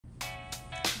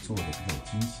做的比较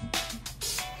精细。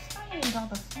看到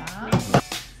的啥？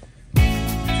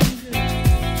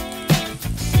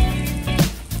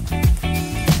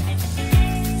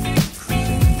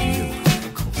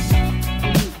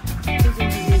这就是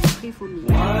那个黑蜂蜜。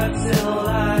我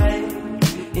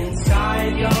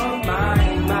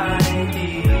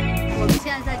们现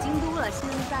在在京都了，现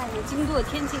在呢，京都的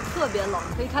天气特别冷，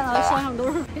可以看到山上都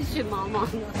是雪茫茫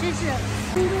的。这是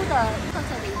京都的特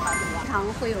色的一条路啊，常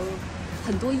会有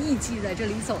很多艺妓在这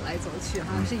里走来走去，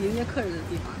好像是迎接客人的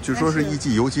地方。据说是艺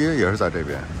妓游街也是在这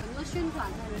边。很多宣传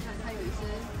在这上，它有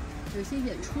一些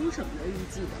演出什么的艺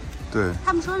妓的。对，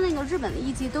他们说那个日本的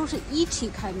艺妓都是一期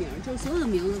开名，就是所有的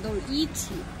名字都是一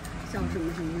期，叫什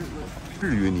么什么什么。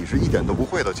日语你是一点都不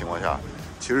会的情况下，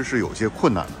其实是有些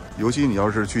困难的，尤其你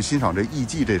要是去欣赏这艺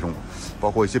妓这种，包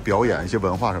括一些表演、一些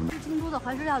文化什么的。京都的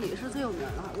怀石料理是最有名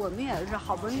的，我们也是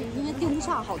好不容易，因为订不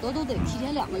上，好多都得提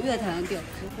前2个月才能订，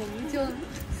我们就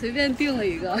随便订了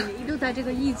一个，就在这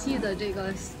个艺妓的这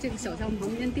个小巷旁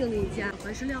边订了一家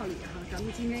怀石料理哈，咱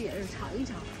们今天也是尝一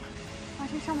尝。哇，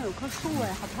这上面有棵树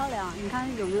哎，好漂亮！你看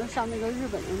有没有像那个日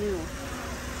本的那种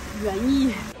园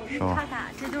艺？看看，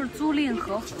这就是租赁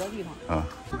和服的地方啊。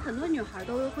很多女孩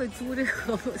都会租这个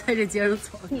和服在这街上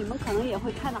走，你们可能也会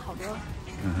看到好多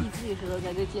艺妓似的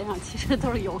在这街上，其实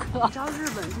都是游客。你知道日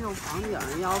本这种房顶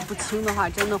要不清的话，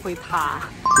真的会塌。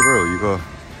这边有一个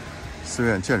寺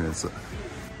院建仁寺，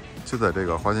就在这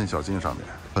个花见小径上面。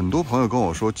很多朋友跟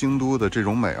我说，京都的这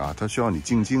种美啊，它需要你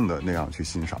静静的那样去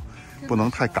欣赏，不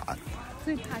能太赶。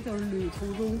最怕就是旅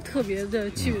途中特别的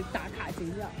去打卡景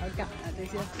点而赶啊这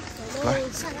些。来，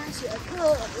下大雪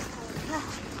特别好看。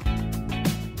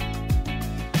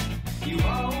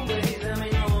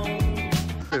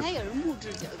它也是木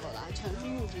质结构的，全是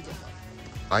木质结构。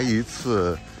来一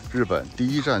次日本，第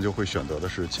一站就会选择的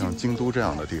是像京都这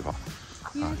样的地方，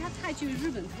因为它太具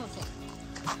日本特色。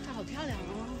它好漂亮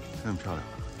哦！很漂亮。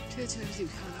这个确实挺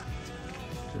漂亮。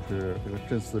这是这个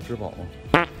镇寺之宝。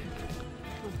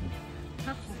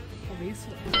它好猥琐。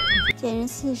建仁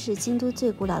寺是京都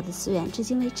最古老的寺院，至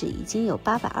今为止已经有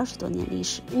820多年历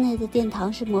史。寺内的殿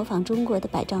堂是模仿中国的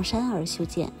百丈山而修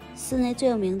建。寺内最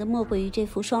有名的莫过于这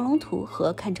幅双龙图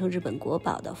和堪称日本国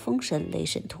宝的风神雷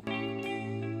神图。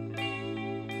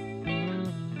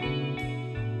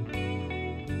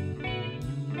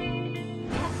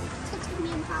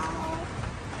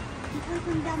他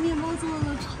们家面包做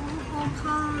的超好看，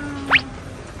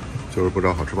就是不知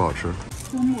道好吃不好吃。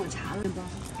有抹茶的面包，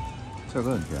价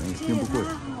格很便宜，并不贵。太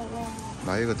好了，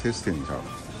来一个 tasting 一下吧。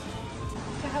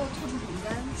这还有兔子饼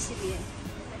干系列，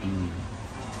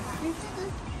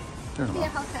这是什么？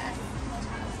好可爱。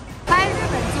发现日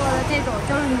本做的这种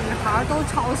就是女孩都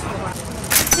超喜欢，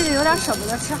这个有点舍不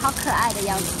得吃，好可爱的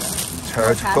样子。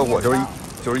这跟我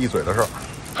就是一嘴的事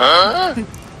儿。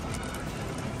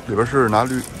里边是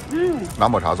拿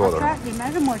抹茶做的，里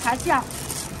面是抹茶酱，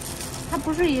它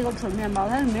不是一个纯面包，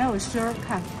它里面有芯儿，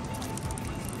看，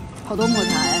好多抹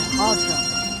茶哎，好好吃。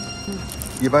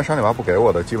一般山里娃不给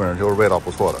我的，基本上就是味道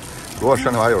不错的。如果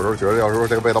山里娃有时候觉得要是说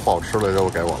这个味道不好吃了，就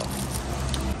给我了。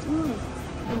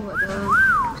我的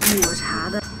抹茶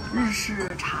的日式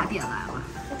茶点来了，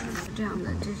是这样的，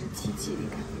这是漆器，你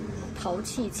看，陶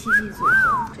器漆器组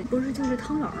合，这不是就是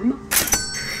汤圆吗？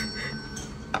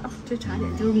这茶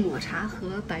点就是抹茶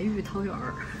和白玉汤圆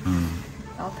儿，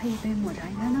然后配一杯抹茶。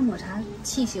你看它抹茶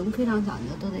器型非常讲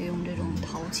究，都得用这种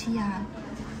陶器啊，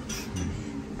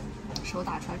手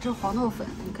打出来。这是黄豆粉，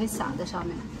你可以撒在上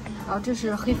面。然后这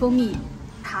是黑蜂蜜，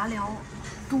茶寮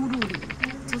都路里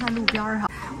就在路边上，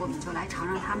我们就来尝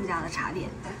尝他们家的茶点。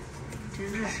这是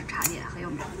日式茶点，很有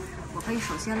名。我可以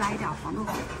首先来一点黄豆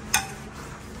粉。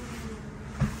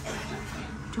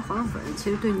这黄豆粉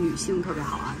其实对女性特别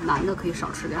好啊，男的可以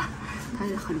少吃点，它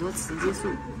有很多雌激素，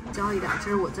浇一点。这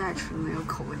是我最爱吃的那个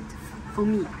口味，蜂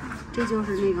蜜。这就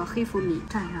是那个黑蜂蜜，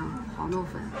蘸上黄豆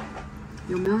粉，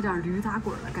有没有点驴打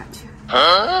滚的感觉？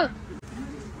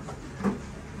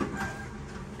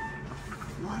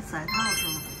哇塞，太好吃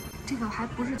了！这个还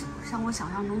不是像我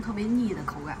想象中特别腻的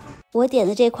口感。我点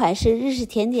的这款是日式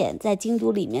甜点在京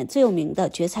都里面最有名的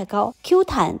蕨菜糕 ，Q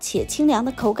弹且清凉的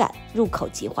口感，入口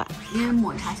即化。因为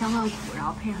抹茶香饭苦，然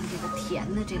后配上这个甜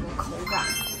的这个口感，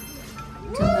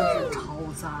真的是超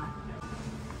赞，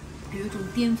有一种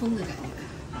巅峰的感觉。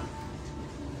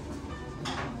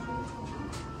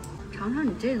尝尝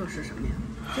你这个是什么呀？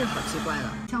这好奇怪的，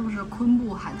像是昆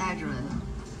布、海带之类的。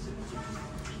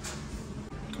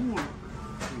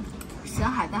咸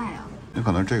海带啊。有可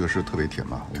能这个是特别甜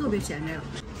吧，特别咸这个。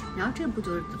然后这不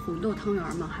就是红豆汤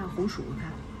圆吗？还有红薯，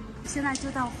看。现在就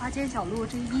到花间小路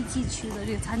这艺妓区的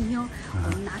这个餐厅，我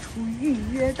们拿出预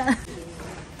约单。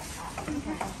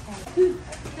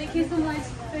Thank you so much.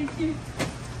 Thank you.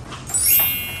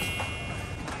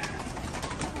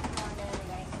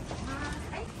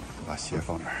 把鞋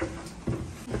放这儿。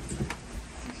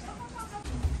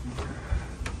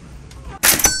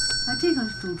这个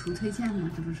是主厨推荐的，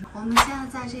是不是？我们现在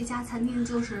在这家餐厅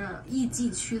就是艺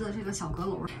妓区的这个小阁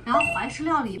楼，然后怀石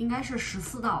料理应该是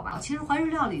14道吧。其实怀石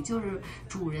料理就是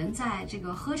主人在这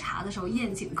个喝茶的时候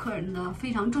宴请客人的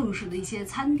非常正式的一些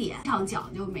餐点，非常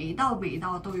讲究，每一道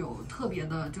都有特别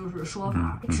的就是说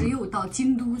法，只有到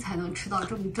京都才能吃到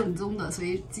这么正宗的，所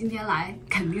以今天来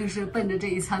肯定是奔着这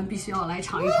一餐必须要来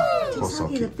尝一尝。这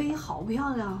sake 的杯好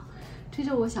漂亮，这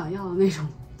就是我想要的那种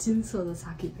金色的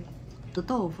sake 杯。的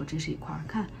豆腐，这是一块，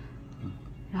看，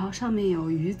然后上面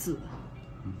有鱼子，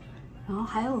然后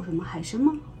还有什么海参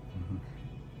吗？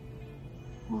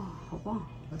哇，好棒！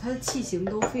它的器型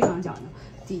都非常讲究，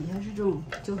底下是这种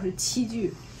就是器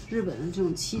具，日本的这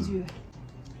种器具。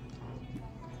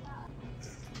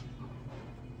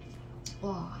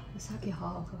哇，这 sake 好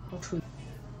好喝，好纯。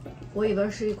我以为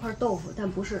是一块豆腐，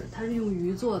但不是，它是用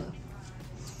鱼做的，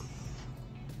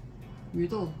鱼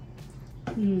豆腐，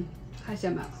太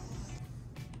鲜美了。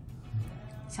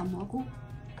小蘑菇，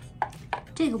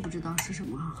这个不知道是什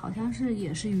么，好像是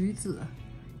也是鱼子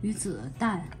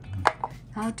蛋，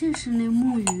然后这是那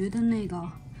木鱼的那个，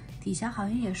底下好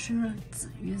像也是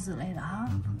鱼子类的哈，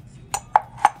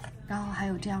然后还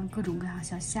有这样各种各样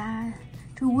小虾，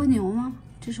这是蜗牛吗？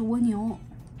这是蜗牛，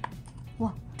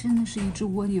哇，真的是一只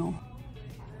蜗牛，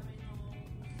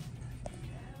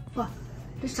哇，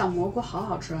这小蘑菇好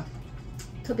好吃，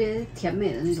特别甜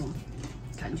美的那种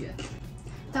感觉。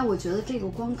但我觉得这个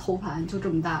光头盘就这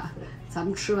么大，咱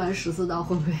们吃完14道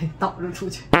会不会倒着出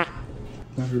去？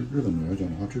但是日本来讲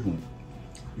的话，这种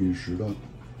饮食的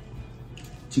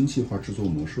精细化制作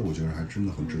模式，我觉得还真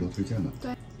的很值得推荐的。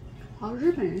对，好，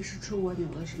日本人是吃蜗牛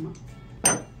的是吗？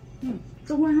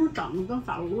这蜗牛长得跟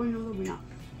法国蜗牛都不一样，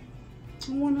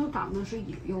这蜗牛长得是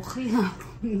有黑的，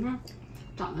你看，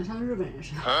长得像日本人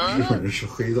似的。日本人是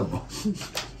黑的吗？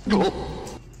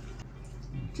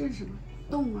这是什么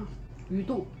冻吗？鱼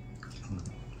冻，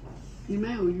里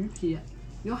面有鱼皮，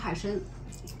有海参。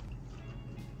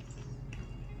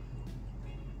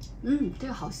这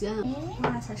个好鲜啊！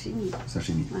哇，沙西米。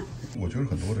我觉得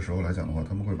很多的时候来讲的话，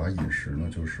他们会把饮食呢，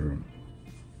就是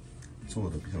做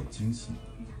的比较精细。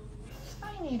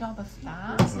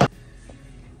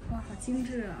哇，好精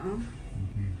致啊！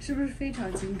是不是非常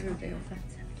精致？这个饭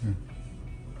菜。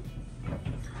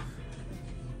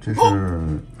这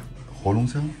是活龙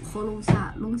虾。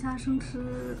龙虾生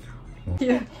吃。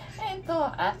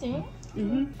アジ、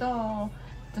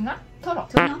トナ、トロ。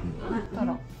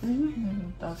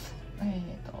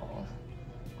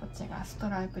こっちがスト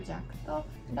ライプジャックと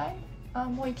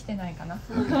もう生きてないかな。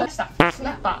ス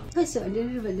ナッパー。特喜欢这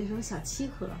日本这种小七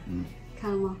盒，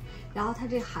看了吗？然后它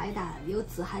这海胆有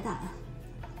紫海胆，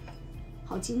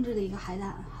好精致的一个海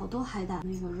胆，好多海胆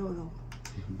那个肉。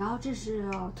然后这是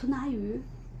吞拿鱼。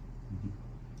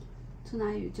吞拿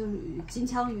鱼就是金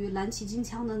枪鱼，蓝鳍金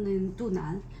枪的那肚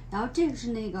腩，然后这个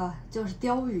是那个就是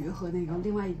鲷鱼和那个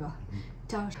另外一个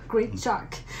叫 Great Shark，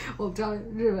 我不知道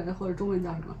日文或者中文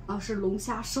叫什么，然后是龙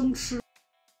虾生吃，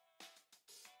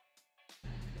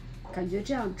感觉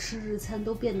这样吃日餐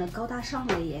都变得高大上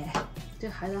了耶。这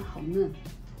海胆好嫩，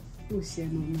又鲜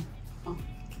又嫩啊，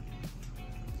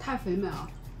太肥美了，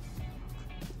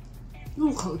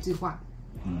入口即化。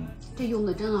这用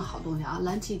的真的好东西啊，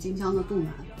蓝鳍金枪的肚腩。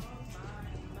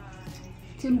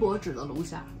金箔纸的龙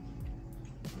虾，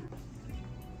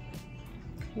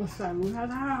哇塞，龙虾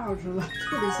太好吃了，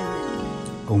特别鲜美。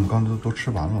我们刚都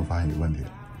吃完了，我发现一个问题，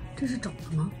这是整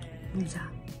的吗？龙虾？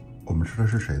我们吃的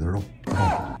是谁的肉？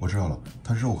哦，我知道了，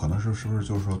它肉可能是不是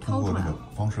就是说通过那个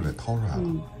方式给掏出来了？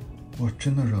哇，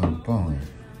真的是很棒哎！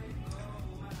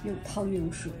有汤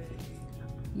有水，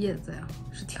叶子呀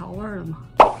是调味的吗？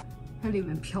它里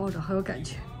面飘着，好有感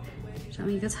觉，上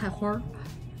面一个菜花儿。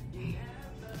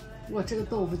哇，这个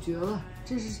豆腐绝了！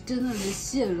这是真的是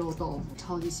蟹肉豆腐，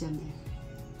超级鲜美，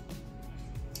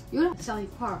有点像一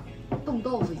块冻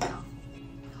豆腐一样，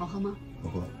好喝吗？好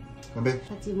喝，干杯！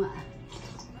它今晚。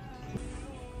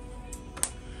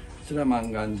こちら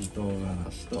万願寺唐辛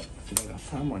子とこちらが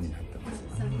サーモンになって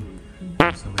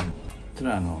ます。こち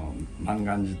ら万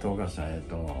願寺唐辛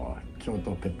子京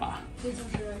都ペッパー。这就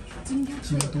是京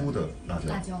都的辣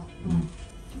椒，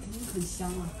真的很香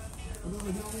啊，好多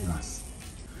味道。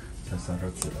再撒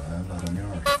点孜然、辣椒面儿。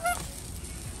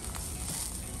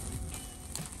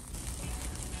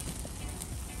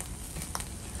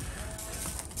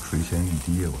垂涎欲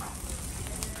滴啊！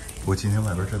不过今天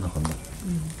外边真的很冷，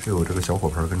只有这个小火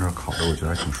盆跟这儿烤着，我觉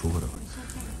得还挺舒服的。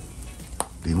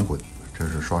灵魂。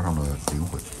是刷上了灵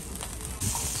魂。一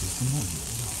口鸡心梦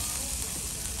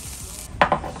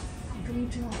我终于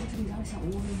知道为什么家小屋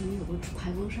为什么有个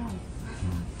排风扇了。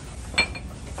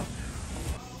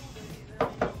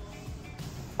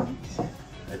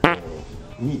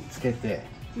につけて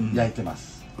焼いてま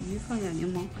す。鱼放点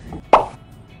柠檬，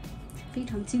非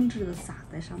常精致的撒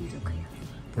在上面就可以了。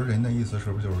不是人的意思，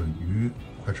是不是就是鱼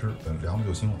快吃，凉了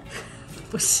就腥了？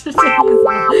不是这个意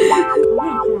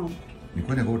思。你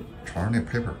关键给我尝尝那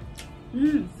pepper，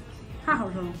 太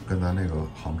好吃了，跟咱那个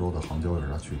杭州的杭椒有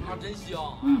啥区别？真香。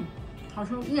好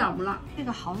吃，一点不辣。这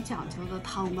个好讲究的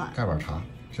汤碗，盖碗茶，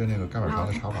是那个盖碗茶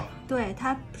的茶碗。对，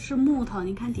它是木头，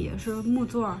你看底下是木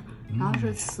座，然后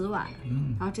是瓷碗，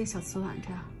然后这小瓷碗这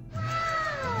样。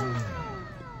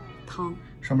汤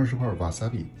上面是块瓦萨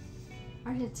比，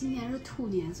而且今年是兔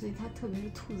年，所以它特别是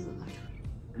兔子的。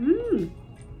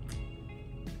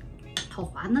好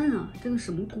滑嫩啊！这个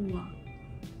什么菇啊？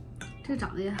这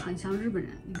长得也很像日本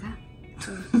人，你看，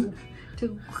这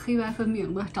个黑白分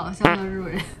明的，长得像不像日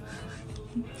本人？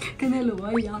跟那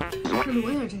螺一样，这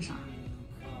螺也是这色。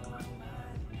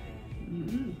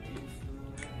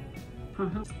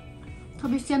特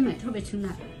别鲜美，特别清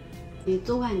淡。你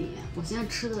都怪你，我现在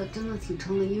吃的真的挺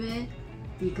撑的，因为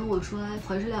你跟我说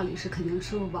怀石料理是肯定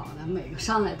吃不饱的，每个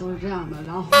上来都是这样的，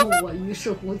然后我于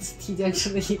是乎提前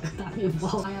吃了一个大面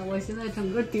包，哎呀，我现在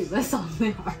整个顶在嗓子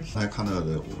眼儿上。大家看到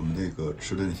的我们那个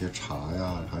吃的那些茶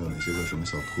呀，还有那些个什么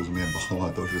小兔子面包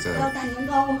啊，都是在大年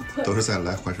糕，都是在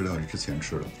来怀石料理之前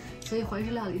吃的。所以怀石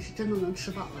料理是真的能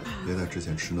吃饱了，别在之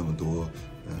前吃那么多，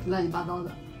乱七八糟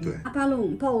的。对，阿巴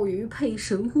隆鲍鱼配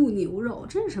神户牛肉，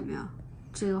这是什么呀？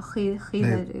这个黑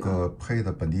的这个配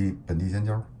的本地尖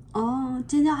椒。哦，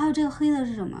尖椒还有这个黑的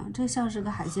是什么？这像是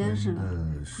个海鲜似的，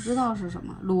不知道是什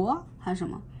么，螺还是什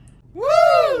么？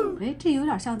哎，这有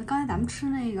点像刚才咱们吃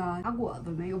那个茶果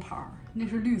子那个盘儿，那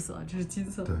是绿色，这是金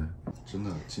色。对，真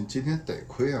的，今天得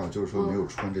亏啊，就是说没有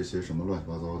穿这些什么乱七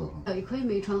八糟的。得亏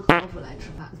没穿和服来吃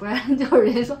饭，不然就是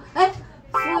人家说，哎，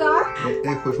服务员，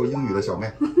哎，会说英语的小妹，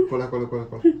过来。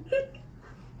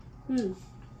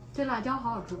这辣椒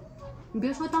好好吃，你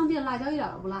别说当地的辣椒一点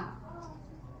都不辣，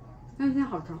真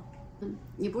好吃。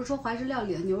你不是说怀石料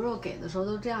理的牛肉给的时候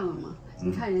都这样了吗？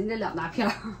你看人这2大片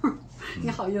儿，你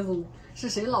好意思吗？是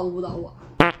谁老误导我？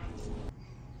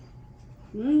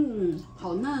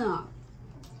好嫩啊，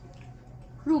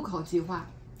入口即化，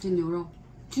这牛肉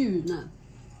巨嫩，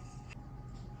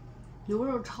牛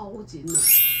肉超级嫩，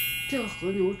这个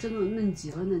和牛真的嫩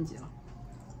极了。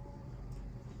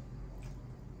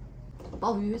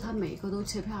鲍鱼它每个都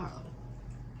切片了。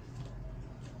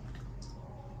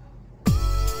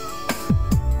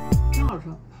真好吃！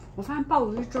我发现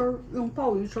鲍鱼汁儿用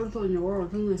鲍鱼汁儿做牛肉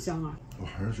真的香啊！我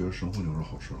还是觉得神户牛肉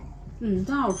好吃啊。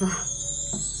真好吃。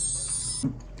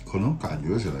可能感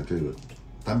觉起来这个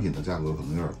单品的价格可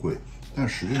能有点贵，但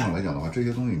实际上来讲的话，这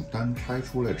些东西你单拆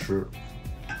出来吃，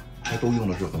它都用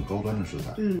的是很高端的食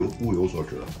材，物有所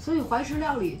值。所以怀石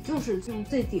料理就是用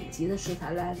最顶级的食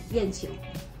材来宴请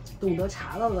懂得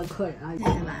茶道的客人啊！现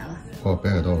在来了。哦，北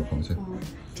海道的螃蟹。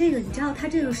这个你知道，它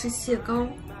这个是蟹膏。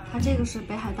它这个是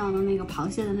北海道的那个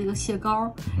螃蟹的那个蟹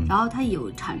膏，然后它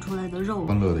有产出来的肉。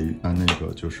欢乐的一餐那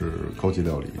个就是高级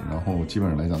料理，然后基本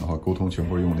上来讲的话，沟通全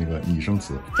部用那个拟声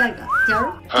词。这个今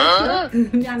儿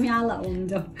喵喵了，我们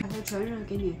就它全是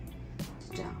给你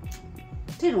这样，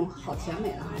这种好甜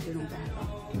美的哈，这种北海道。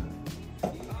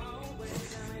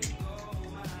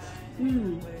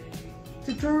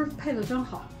这汁儿配的真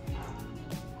好。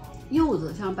柚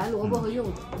子像白萝卜和柚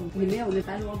子，里面有那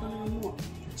白萝卜那个沫。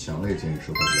强烈建议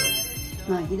吃怀石料理。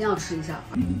那一定要吃一下。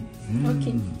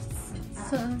OK。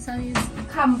314。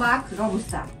看吧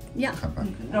，robusta。呀。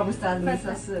robusta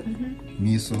miso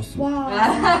soup。miso soup。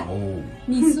哇。哦。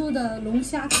米酥的龙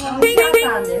虾汤。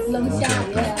龙虾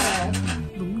耶。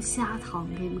龙虾汤，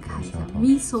给你们看一下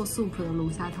miso soup 的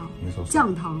龙虾汤，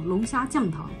酱汤，龙虾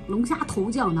酱汤，龙虾头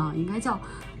酱汤，应该叫，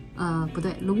不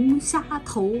对，龙虾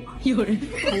头有人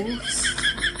头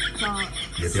叫。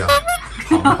别变。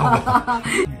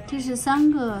这是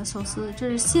3个寿司，这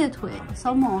是蟹腿、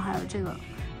salmon，还有这个，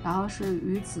然后是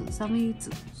鱼子，三文鱼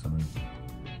子。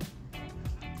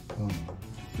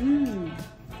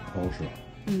好吃。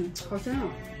好香啊！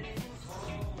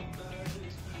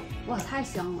哇，太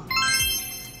香了！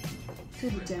这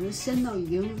简直鲜到已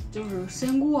经就是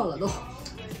鲜过了都，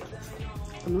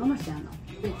怎么那么鲜呢？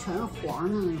这全是黄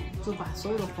的那种，就把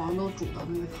所有的黄都煮到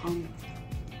那个汤里，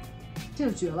这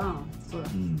个绝了啊！做的。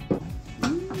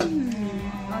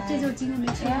这就是今天没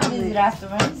吃到的。This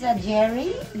restaurant is a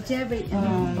Jerry. Jerry.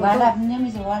 Warabi name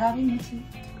is Warabi Michi.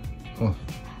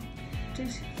 这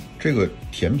是这个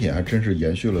甜品还真是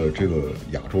延续了这个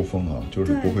亚洲风啊，就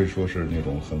是不会说是那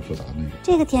种很复杂的那种。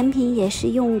这个甜品也是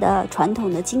用的传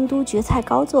统的京都蕨菜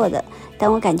糕做的，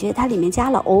但我感觉它里面加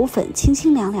了藕粉，清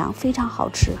清凉凉，非常好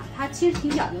吃。它其实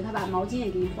挺讲究，它把毛巾也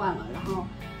给你换了，然后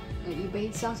一杯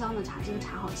香香的茶，这个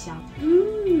茶好香。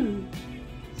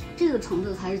这个橙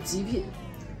子才是极品，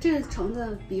这个橙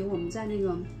子比我们在那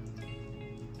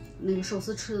个寿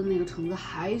司吃的那个橙子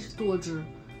还多汁。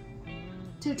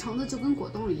这个橙子就跟果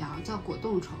冻一样，叫果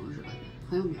冻橙，日本的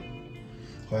很有名。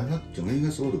好像它整个应该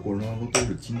所有的过程当中都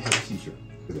是精挑细选，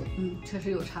对吧？确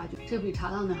实有差距，这个比茶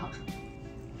道那好吃，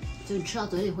就你吃到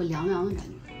嘴里会凉凉的感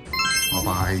觉。拜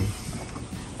拜。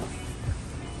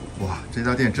哇，这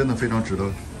家店真的非常值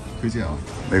得推荐啊！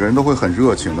每个人都会很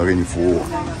热情的给你服务。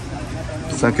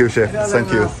Thank you, chef.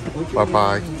 Thank you. 拜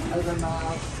拜。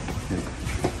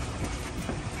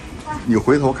你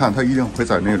回头看，他一定会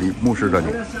在那里目视着你。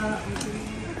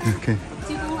OK。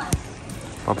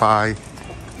拜拜。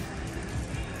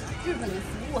日本的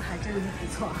服务还真是不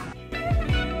错啊！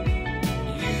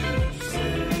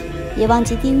别忘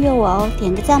记订阅我哦，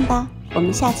点个赞吧。我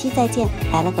们下期再见，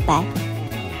拜了个拜。